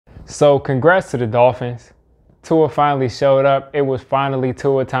So congrats to the Dolphins. Tua finally showed up. It was finally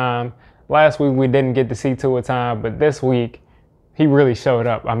Tua time. Last week we didn't get to see Tua time, but this week he really showed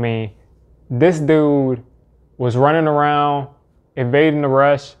up. I mean, this dude was running around, evading the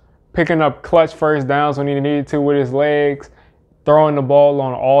rush, picking up clutch first downs when he needed to with his legs, throwing the ball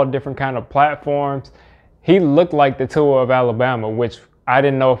on all different kind of platforms. He looked like the Tua of Alabama, which I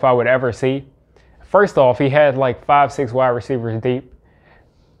didn't know if I would ever see. First off, he had like 5-6 wide receivers deep.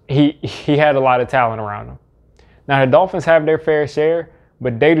 He had a lot of talent around him. Now, the Dolphins have their fair share,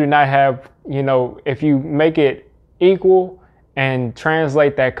 but they do not have, if you make it equal and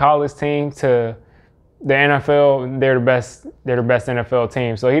translate that college team to the NFL, they're the best NFL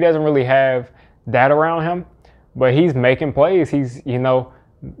team. So he doesn't really have that around him, but he's making plays. He's,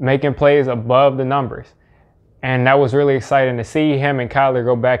 making plays above the numbers. And that was really exciting to see him and Kyler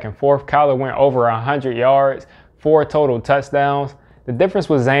go back and forth. Kyler went over 100 yards, 4 total touchdowns. The difference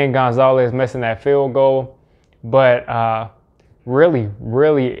was Zane Gonzalez missing that field goal. But really,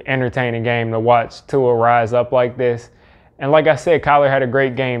 really entertaining game to watch Tua rise up like this. And like I said, Kyler had a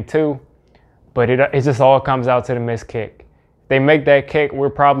great game too. But it just all comes out to the missed kick. They make that kick,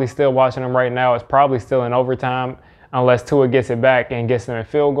 we're probably still watching them right now. It's probably still in overtime unless Tua gets it back and gets them in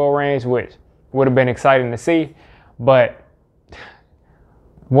field goal range, which would have been exciting to see. But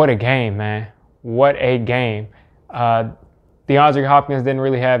what a game, man. What a game. DeAndre Hopkins didn't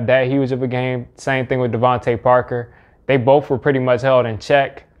really have that huge of a game. Same thing with Devontae Parker. They both were pretty much held in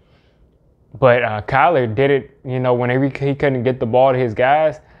check. But Kyler did it, whenever he couldn't get the ball to his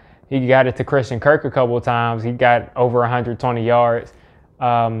guys. He got it to Christian Kirk a couple of times. He got over 120 yards.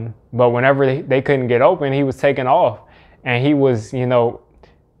 But whenever they couldn't get open, he was taking off. And he was,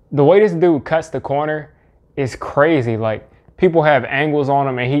 the way this dude cuts the corner is crazy. Like, people have angles on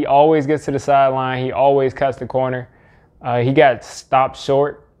him, and he always gets to the sideline. He always cuts the corner. He got stopped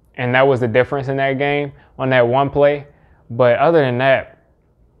short, and that was the difference in that game on that one play. But other than that,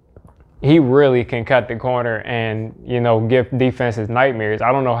 he really can cut the corner and, give defenses nightmares.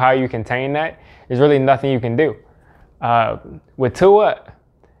 I don't know how you contain that. There's really nothing you can do. With Tua,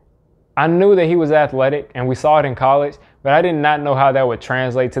 I knew that he was athletic, and we saw it in college, but I did not know how that would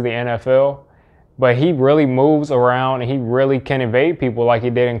translate to the NFL. But he really moves around, and he really can evade people like he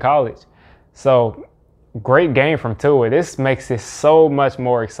did in college. So, great game from Tua. This makes it so much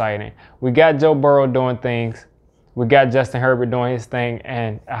more exciting. We got Joe Burrow doing things. We got Justin Herbert doing his thing,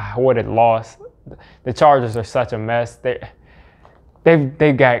 and what a loss. The Chargers are such a mess. They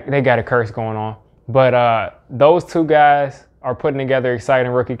got a curse going on. But those two guys are putting together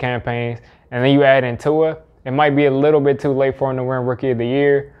exciting rookie campaigns. And then you add in Tua. It might be a little bit too late for him to win Rookie of the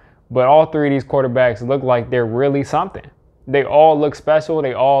Year, but all three of these quarterbacks look like they're really something. They all look special.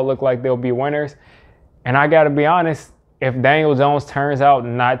 They all look like they'll be winners. And I got to be honest, if Daniel Jones turns out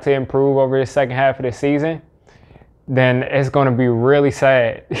not to improve over the second half of the season, then it's going to be really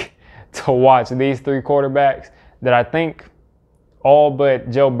sad to watch these three quarterbacks that I think all but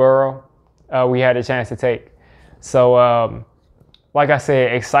Joe Burrow we had a chance to take. So, like I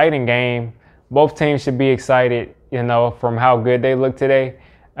said, exciting game. Both teams should be excited, from how good they look today.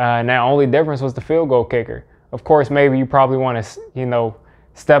 And the only difference was the field goal kicker. Of course, maybe you probably want to,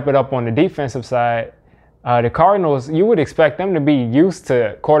 step it up on the defensive side. The Cardinals, you would expect them to be used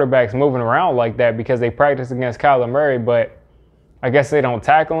to quarterbacks moving around like that because they practice against Kyler Murray, but I guess they don't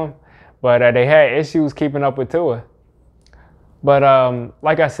tackle him. But they had issues keeping up with Tua. But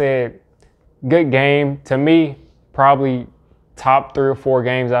like I said, good game. To me, probably top 3 or 4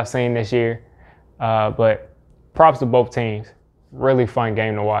 games I've seen this year. But props to both teams. Really fun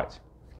game to watch.